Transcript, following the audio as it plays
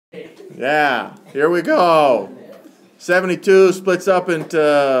Yeah, here we go. 72 splits up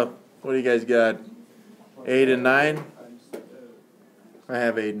into, what do you guys got? 8 and 9? I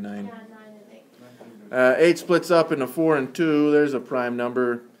have 8 and 9. 8 splits up into 4 and 2. There's a prime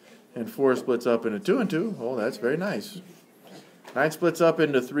number. And 4 splits up into 2 and 2. Oh, that's very nice. 9 splits up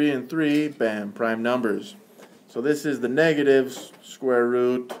into 3 and 3. Bam, prime numbers. So this is the negative square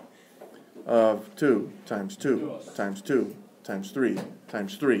root of 2 times 2 times 2 times 3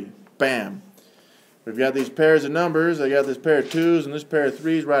 times 3. Bam. We've got these pairs of numbers. I got this pair of 2's and this pair of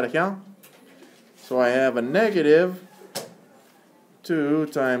 3's right account. So I have a negative 2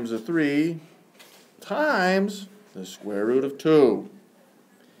 times a 3 times the square root of 2.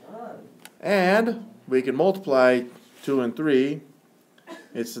 And we can multiply 2 and 3.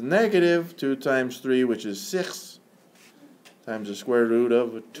 It's negative 2 times 3, which is 6, times the square root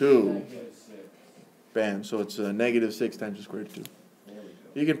of 2. Bam. So it's negative 6 times the square root of 2.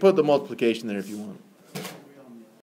 You can put the multiplication there if you want.